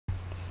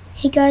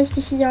Hey guys,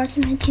 this is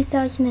Awesome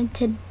 2000 and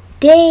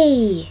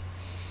today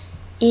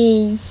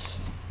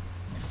is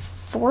the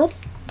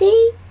fourth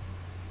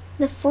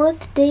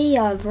day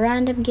of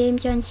Random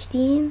Games on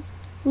Steam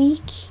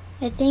week,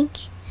 I think.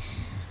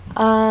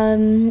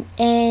 And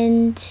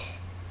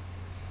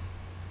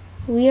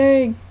we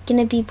are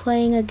gonna be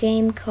playing a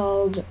game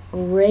called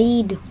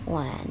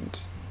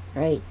Raidland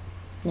right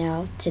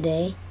now,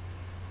 today.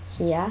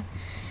 So yeah.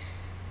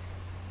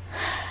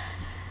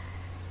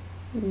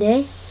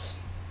 This,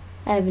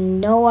 I have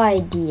no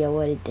idea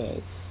what it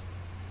is.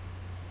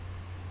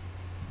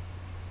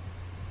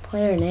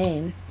 Player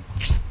name.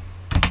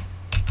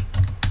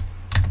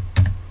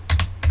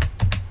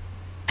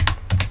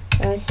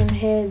 Awesome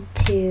Head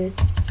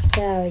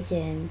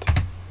 2000.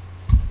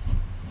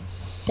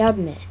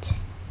 Submit.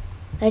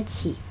 Let's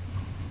see.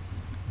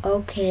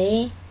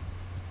 Okay.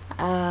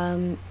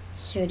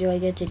 So do I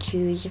get to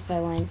choose if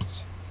I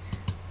want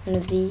one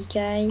of these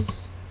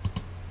guys?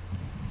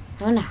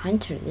 I want a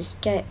hunter. This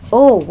guy.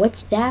 Oh,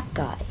 what's that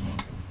guy?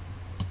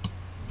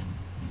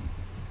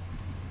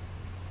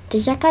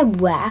 Does that guy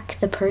whack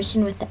the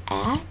person with the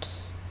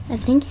axe? I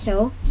think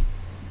so.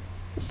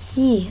 Let's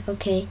see.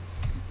 Okay.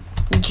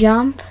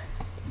 Jump,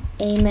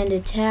 aim and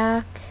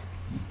attack.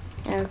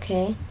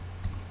 Okay.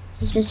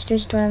 Is this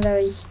just one of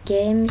those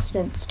games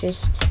that's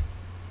just...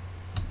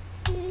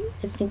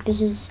 I think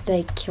this is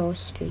like kill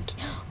streak.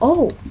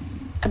 Oh!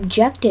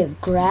 Objective.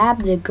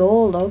 Grab the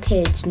gold.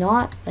 Okay, it's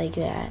not like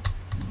that.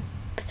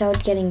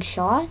 Without getting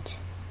shot?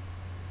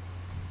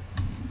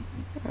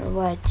 Or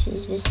what?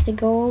 Is this the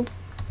gold?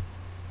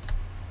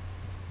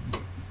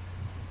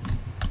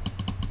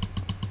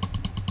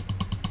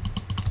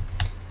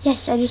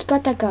 Yes, I just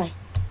got that guy.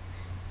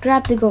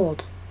 Grab the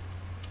gold.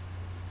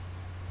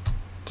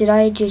 Did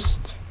I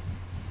just...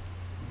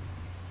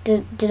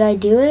 Did I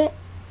do it?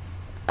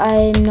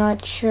 I'm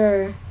not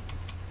sure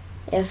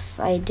if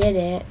I did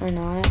it or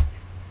not.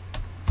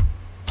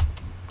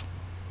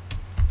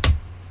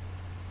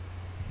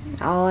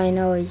 All I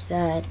know is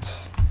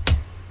that...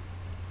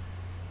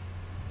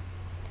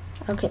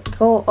 Okay,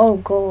 gold. Oh,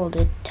 gold.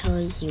 It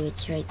tells you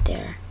it's right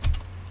there.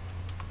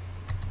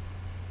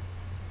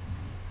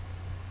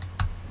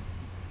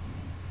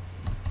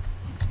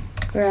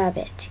 Grab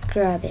it.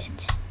 Grab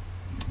it.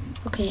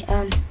 Okay,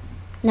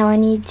 now I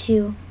need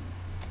to...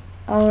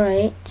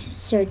 Alright,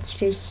 so it's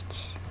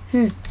just...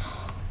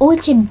 Oh,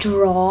 it's a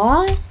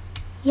draw?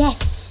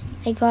 Yes,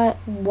 I got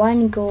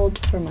 1 gold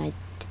for my...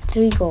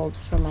 3 gold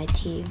for my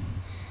team.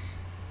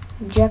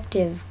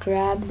 Objective,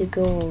 grab the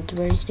gold.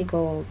 Where's the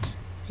gold?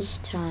 This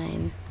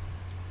time.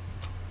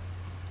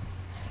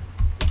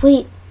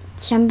 Wait,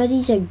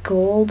 somebody's a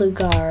gold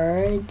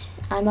guard.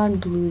 I'm on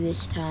blue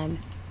this time.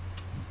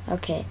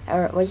 Okay,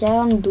 or was I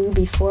on blue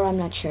before? I'm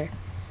not sure.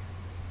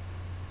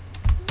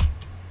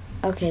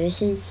 Okay,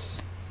 this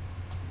is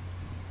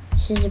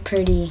a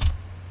pretty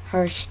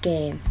harsh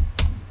game.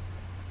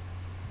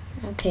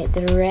 Okay,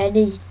 the red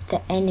is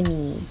the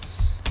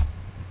enemies.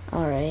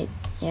 Alright,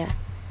 yeah.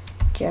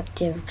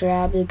 Objective,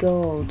 grab the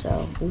gold.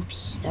 Oh,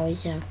 oops, that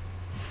was a...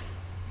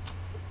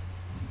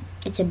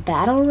 It's a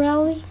battle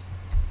rally?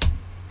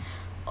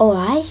 Oh,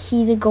 I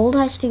see. The gold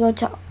has to go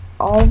to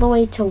all the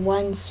way to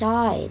one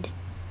side.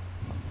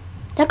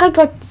 That guy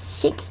got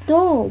 6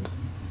 gold.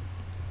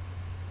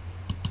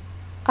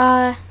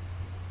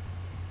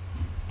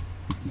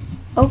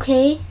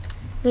 Okay.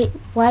 Wait,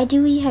 why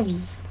do we have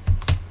 0?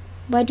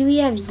 Why do we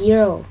have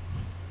 0?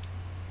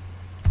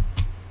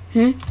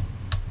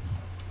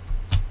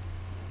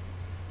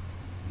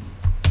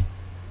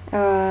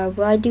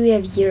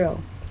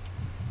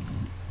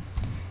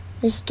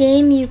 This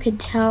game, you could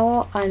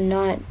tell I'm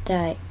not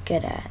that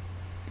good at.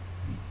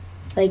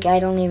 Like, I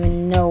don't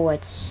even know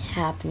what's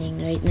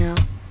happening right now.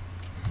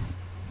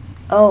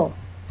 Oh,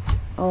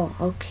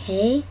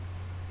 okay.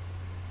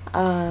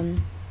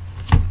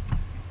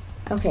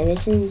 Okay,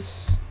 this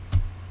is...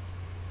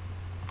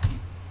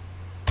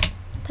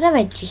 What have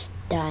I just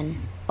done?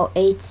 Oh,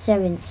 8,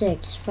 7,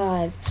 6,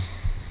 5.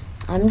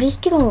 I'm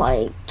just gonna,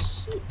 like...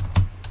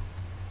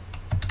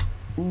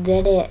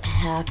 Did it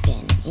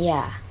happen?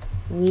 Yeah.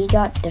 We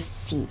got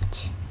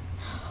defeat.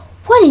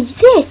 What is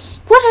this?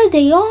 What are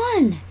they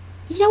on?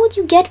 Is that what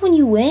you get when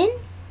you win?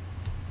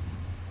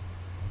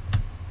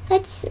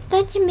 That's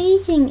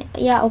amazing.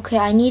 Yeah, okay,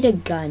 I need a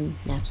gun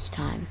next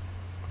time.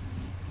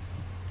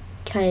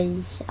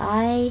 'Cause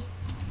I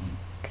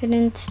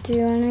couldn't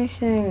do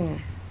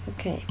anything.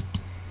 Okay.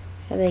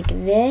 Like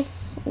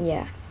this?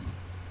 Yeah.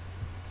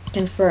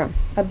 Confirm.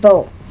 A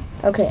bow.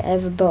 Okay, I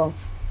have a bow.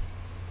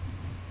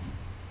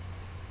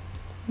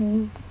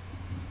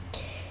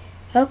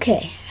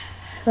 Okay,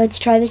 let's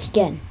try this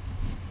again.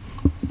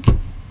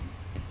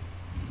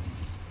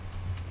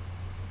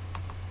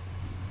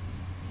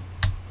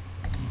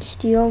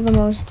 Steal the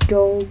most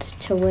gold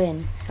to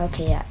win.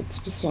 Okay, yeah, it's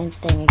the same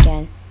thing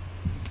again.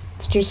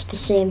 It's just the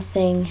same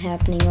thing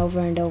happening over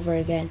and over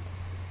again.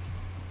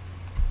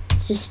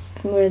 It's just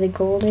where the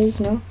gold is,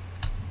 no?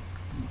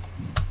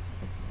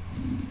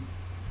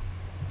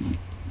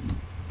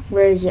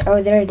 Where is it?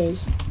 Oh, there it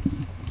is.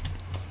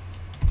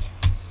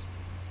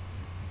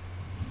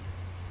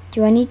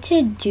 Do I need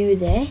to do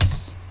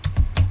this?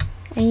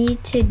 I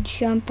need to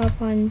jump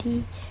up on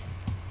the...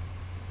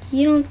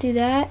 You don't do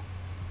that.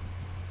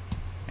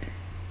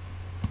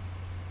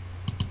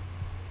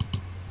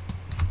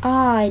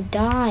 Ah, I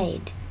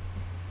died.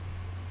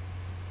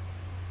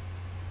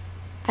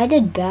 I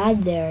did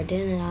bad there,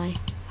 didn't I?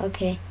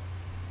 Okay.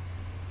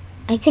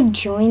 I could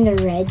join the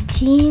red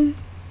team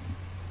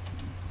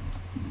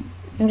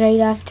right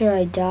after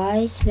I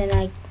die, so then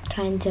I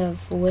kind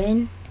of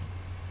win.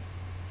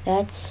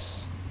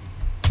 That's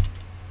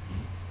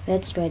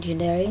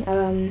legendary.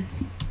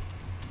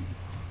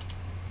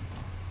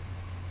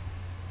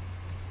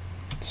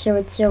 So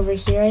it's over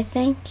here, I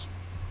think.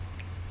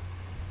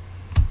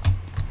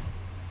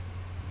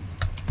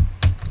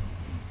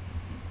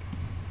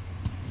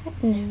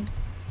 No.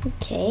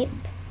 Okay.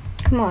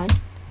 Come on.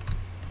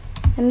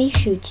 Let me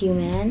shoot you,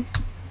 man.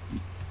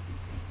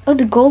 Oh,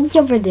 the gold's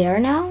over there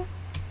now?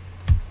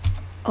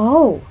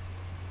 Oh.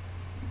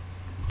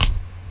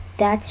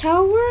 That's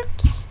how it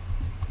works?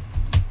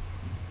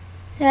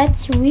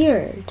 That's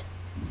weird.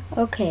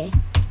 Okay.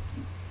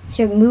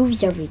 So it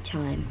moves every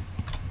time.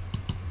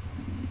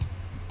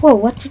 Whoa,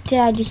 what did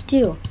I just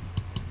do?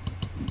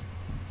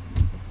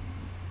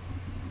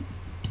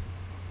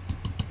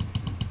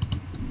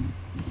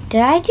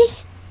 Did I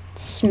just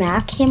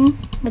smack him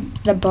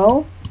with the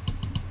bow?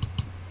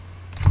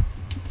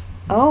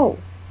 Oh.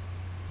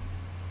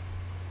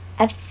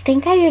 I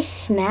think I just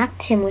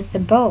smacked him with the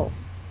bow.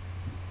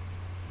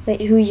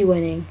 Wait, who's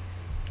winning?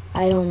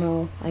 I don't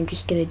know. I'm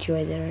just gonna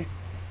join the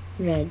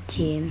red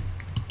team.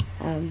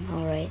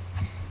 Alright.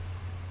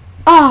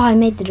 Oh, I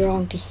made the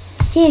wrong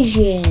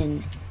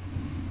decision.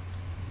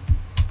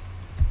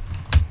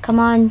 Come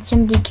on,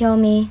 somebody kill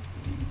me.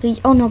 Please.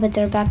 Oh no, but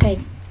they're back at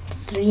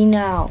 3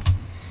 now.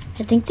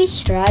 I think the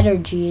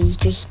strategy is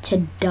just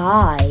to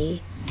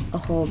die a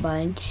whole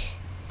bunch.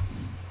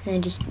 And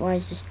then just, why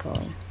is this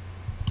going?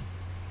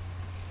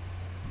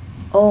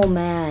 Oh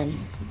man,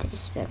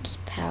 this looks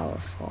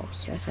powerful.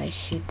 So if I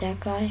shoot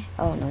that guy,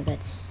 oh no,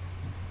 that's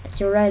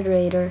a red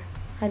raider.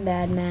 My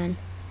bad, man.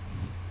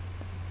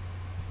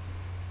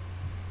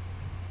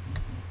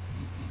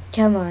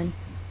 Come on.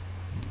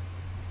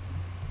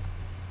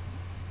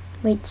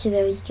 Wait, so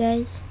those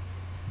guys?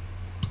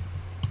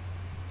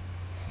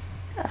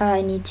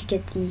 I need to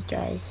get these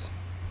guys.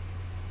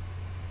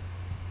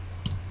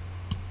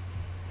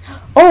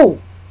 Oh!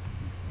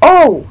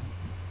 Oh!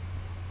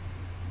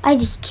 I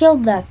just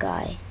killed that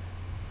guy.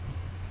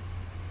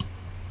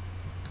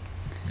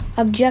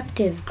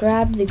 Objective,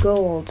 grab the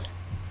gold.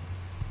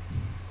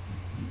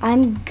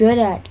 I'm good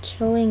at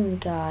killing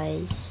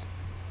guys.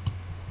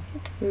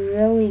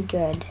 Really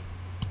good.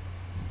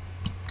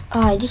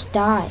 Oh, I just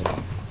died.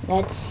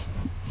 I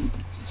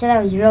said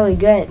I was really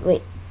good.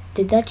 Wait,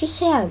 did that just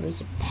say I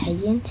was a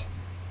peasant?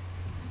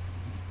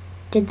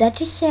 Did that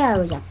just say I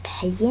was a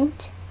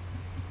peasant?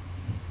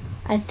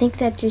 I think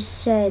that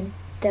just said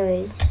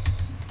I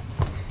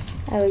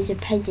was a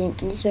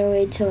peasant. Is there a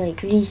way to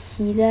like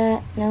re-see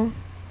that? No?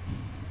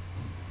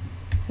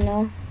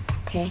 No?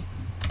 Okay.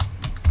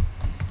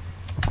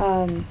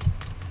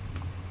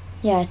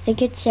 Yeah, I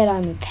think it said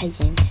I'm a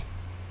peasant.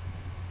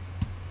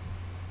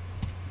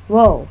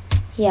 Whoa,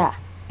 yeah.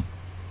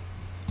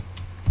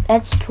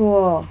 That's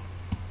cool.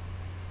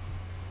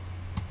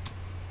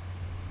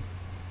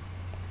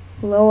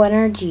 Low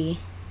energy.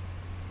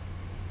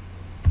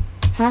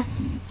 Huh?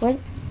 What?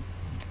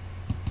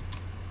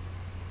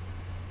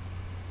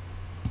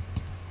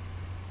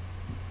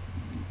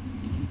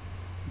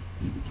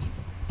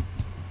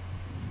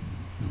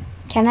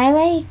 Can I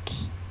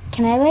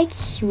like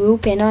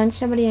swoop in on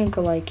somebody and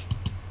go like,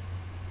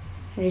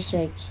 just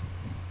like,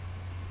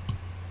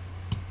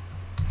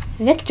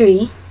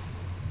 victory?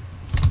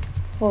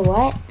 Well,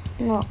 what?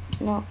 No,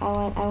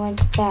 I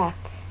went back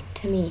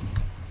to me.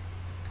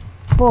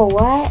 Whoa,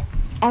 what?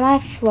 Am I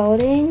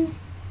floating?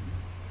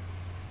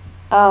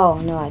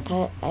 Oh, no, I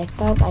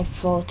thought I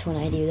float when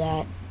I do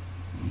that.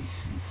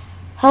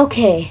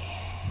 Okay.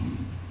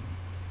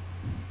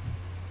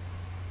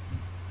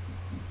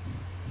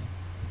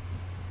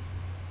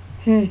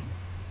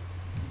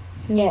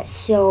 Yeah,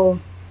 so...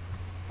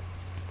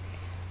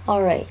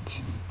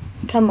 Alright.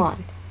 Come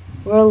on.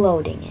 We're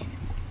loading it.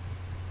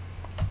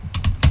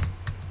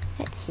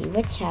 Let's see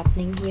what's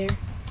happening here.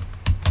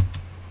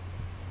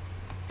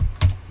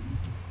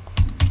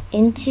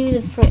 Into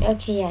the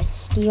okay, yeah,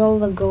 steal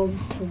the gold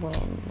to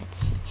win.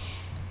 Let's see.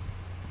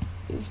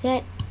 Is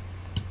that...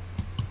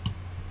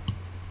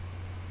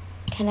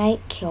 Can I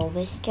kill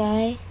this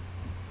guy?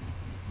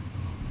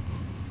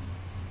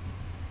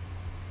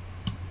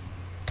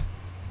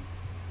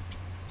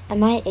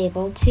 Am I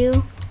able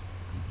to?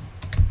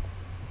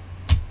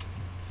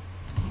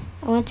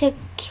 I want to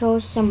kill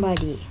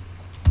somebody.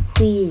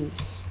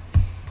 Please.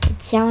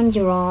 It sounds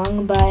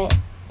wrong, but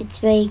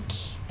it's like...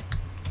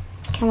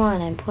 Come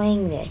on, I'm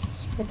playing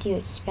this. What do you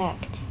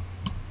expect?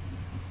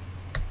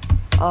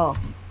 Oh,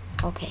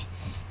 okay.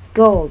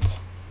 Gold.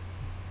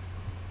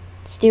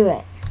 Let's do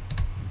it.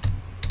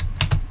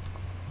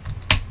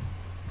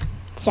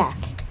 Sack.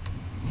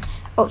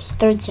 Oh,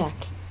 third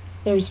sack.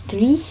 There was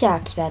 3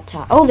 sacks that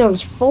time. Oh, there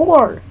was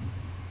 4.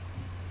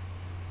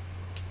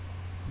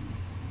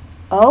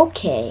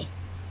 Okay.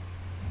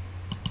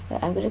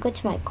 I'm gonna go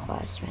to my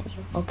class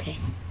menu. Okay.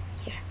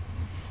 Here.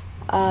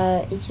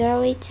 Is there a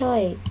way to,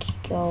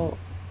 like, go,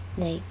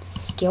 like,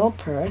 skill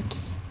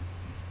perks?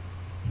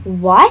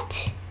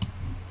 What?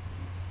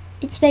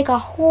 It's like a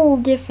whole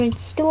different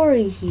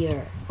story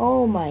here.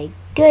 Oh my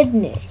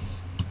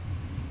goodness.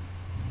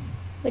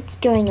 What's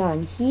going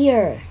on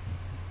here?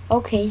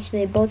 Okay, so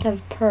they both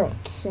have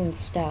perks and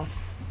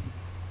stuff.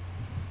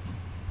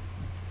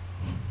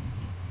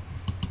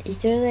 Is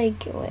there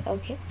like, wait,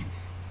 okay.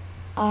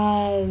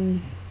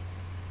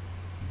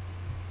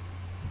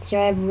 So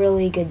I have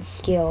really good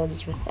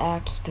skills with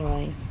axe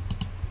throwing.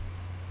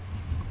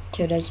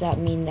 So does that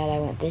mean that I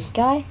want this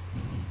guy?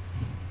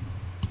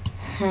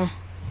 Huh.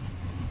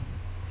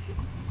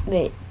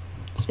 Wait,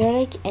 is there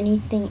like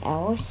anything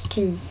else?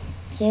 Cause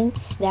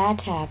since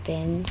that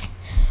happened,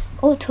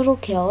 oh, total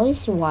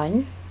kills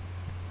 1.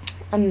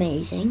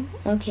 Amazing.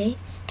 Okay,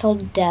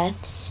 total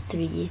deaths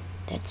 3.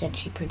 That's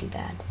actually pretty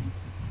bad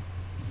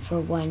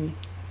for 1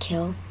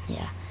 kill.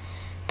 Yeah.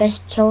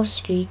 Best kill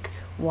streak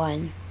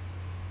 1.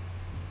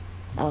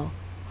 Oh,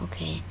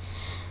 okay.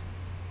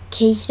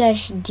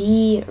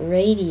 K/D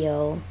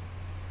radio.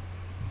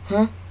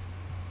 Huh?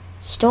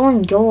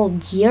 Stolen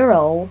gold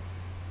 0.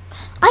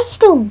 I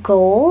stole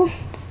gold.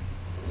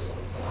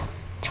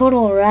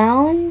 Total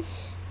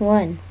rounds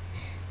 1.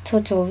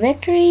 Total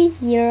victory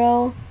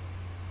 0.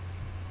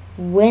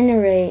 Win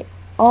rate.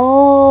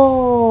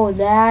 Oh,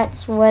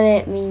 that's what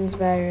it means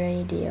by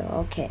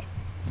radio. Okay.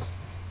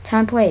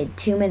 Time played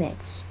 2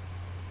 minutes.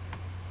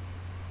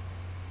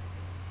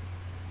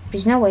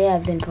 There's no way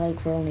I've been playing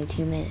for only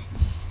 2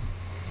 minutes.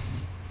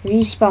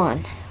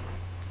 Respawn.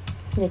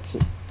 Let's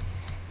see.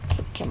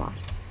 Okay, come on.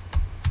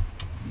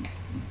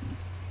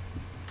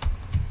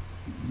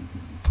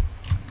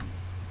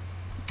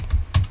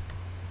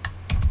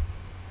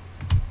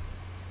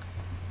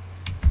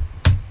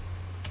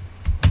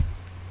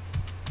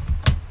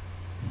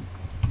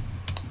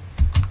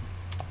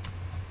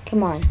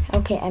 Come on.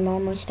 Okay, I'm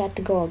almost at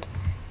the gold.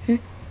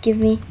 Give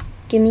me.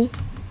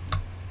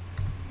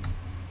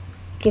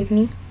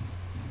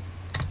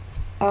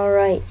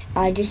 Alright,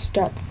 I just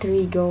got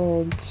 3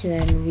 gold, so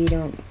then we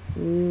don't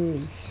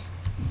lose.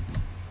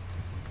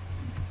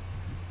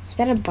 Is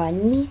that a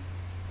bunny?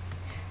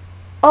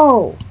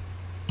 Oh!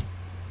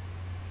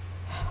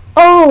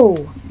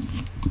 Oh!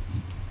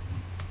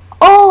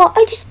 Oh,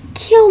 I just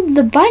killed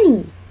the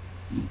bunny!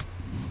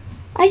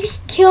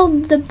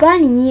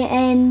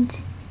 And...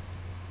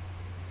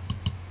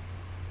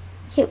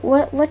 Okay,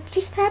 what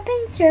just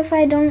happened? So if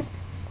I don't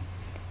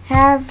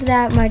have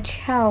that much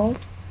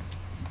health,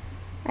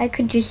 I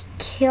could just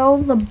kill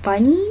the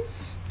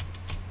bunnies?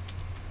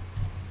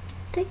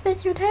 I think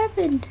that's what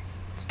happened.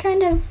 It's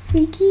kind of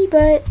freaky,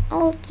 but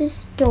I'll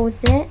just go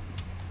with it.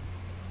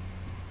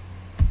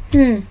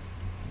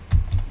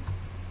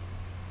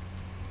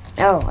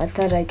 Oh, I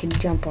thought I could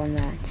jump on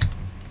that.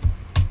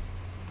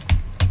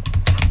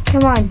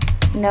 Come on.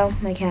 No,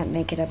 I can't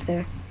make it up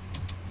there.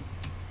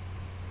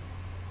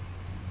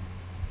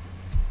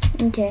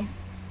 Okay.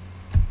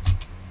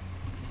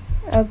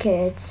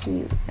 Okay, let's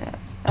see.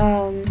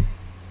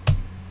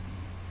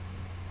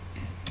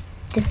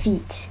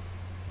 Defeat.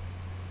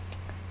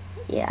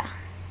 Yeah.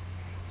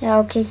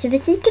 Okay, so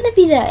this is gonna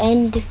be the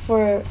end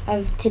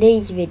of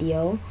today's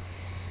video.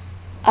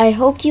 I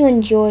hope you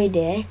enjoyed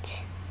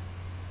it.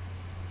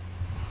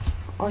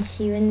 I'll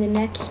see you in the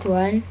next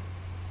one.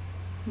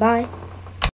 Bye.